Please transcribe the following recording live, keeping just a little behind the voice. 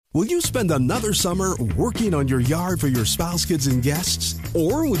Will you spend another summer working on your yard for your spouse, kids, and guests?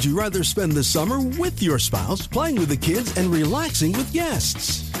 Or would you rather spend the summer with your spouse, playing with the kids and relaxing with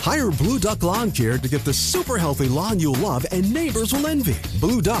guests? Hire Blue Duck Lawn Care to get the super healthy lawn you'll love and neighbors will envy.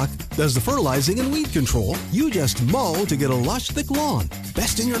 Blue Duck does the fertilizing and weed control. You just mow to get a lush, thick lawn.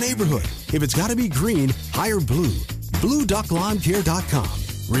 Best in your neighborhood. If it's got to be green, hire Blue.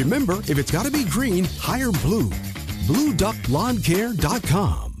 BlueDuckLawnCare.com. Remember, if it's got to be green, hire Blue.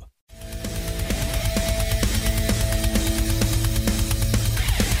 BlueDuckLawnCare.com.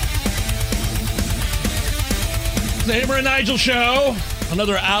 The Hammer and Nigel Show.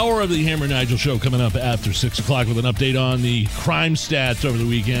 Another hour of the Hammer and Nigel Show coming up after 6 o'clock with an update on the crime stats over the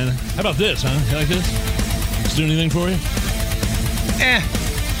weekend. How about this, huh? You like this? Does it do anything for you?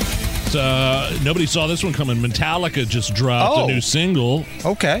 So, nobody saw this one coming. Metallica just dropped a new single.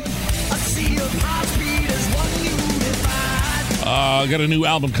 Okay. Got a new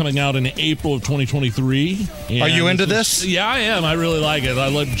album coming out in April of 2023. Are you into this? Yeah, I am. I really like it. I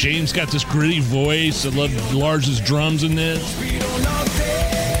love James got this gritty voice. I love Lars's drums in this.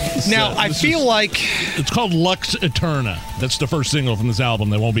 Now, I feel like... It's called Lux Eterna. That's the first single from this album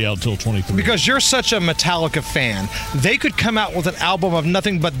that won't be out until 2023. Because you're such a Metallica fan, they could come out with an album of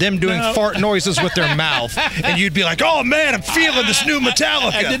nothing but them doing fart noises with their mouth, and you'd be like, oh, man, I'm feeling this new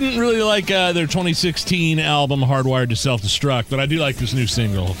Metallica. I didn't really like their 2016 album, Hardwired to Self-Destruct, but I do like this new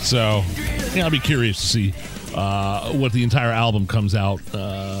single. So, I'll be curious to see what the entire album comes out,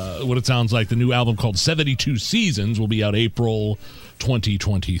 what it sounds like. The new album called 72 Seasons will be out April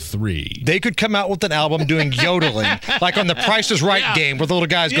 2023. They could come out with an album doing yodeling, like on the Price is Right game, where the little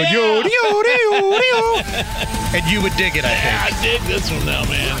guys go, yo, yo, yo, yo, and you would dig it, I think. I dig this one now,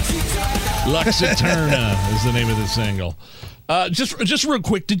 man. Lux Eterna is the name of the single. Just real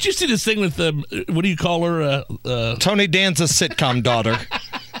quick, did you see this thing with, what do you call her? Tony Danza's sitcom daughter.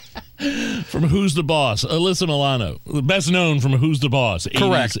 From Who's the Boss? Alyssa Milano, best known from Who's the Boss.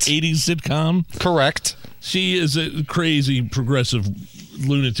 Correct. 80s sitcom. Correct. She is a crazy, progressive,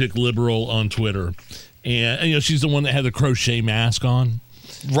 lunatic liberal on Twitter. And she's the one that had the crochet mask on.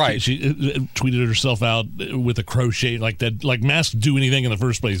 Right. She tweeted herself out with a crochet, like that. Like masks do anything in the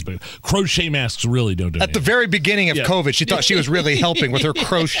first place, but crochet masks really don't do anything. At the very beginning of COVID, she thought she was really helping with her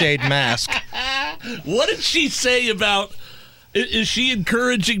crocheted mask. What did she say about... Is she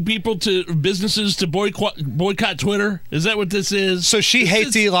encouraging businesses to boycott Twitter? Is that what this is? So she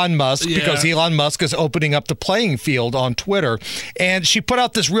hates Elon Musk because Elon Musk is opening up the playing field on Twitter. And she put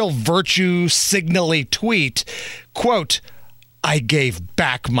out this real virtue signal-y tweet, quote, I gave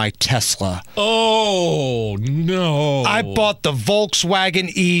back my Tesla. Oh, no. I bought the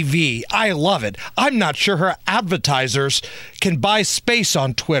Volkswagen EV. I love it. I'm not sure her advertisers can buy space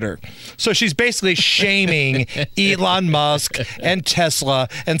on Twitter. So she's basically shaming Elon Musk and Tesla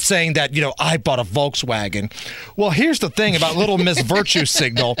and saying that, I bought a Volkswagen. Well, here's the thing about little Miss Virtue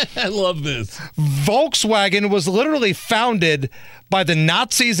Signal. I love this. Volkswagen was literally founded by the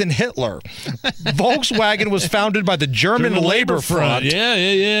Nazis and Hitler. Volkswagen was founded by the German Labor Front.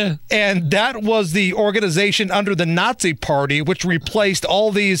 Yeah. And that was the organization under the Nazi Party, which replaced all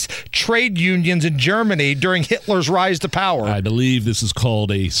these trade unions in Germany during Hitler's rise to power. I believe this is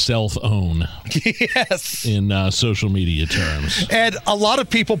called a self-own. Yes. In social media terms. And a lot of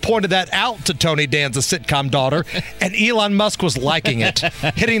people pointed that out to Tony Danza's sitcom daughter, and Elon Musk was liking it,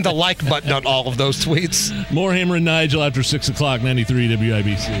 hitting the like button on all of those tweets. More Hammer and Nigel after 6 o'clock, 93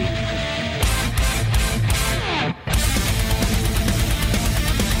 WIBC.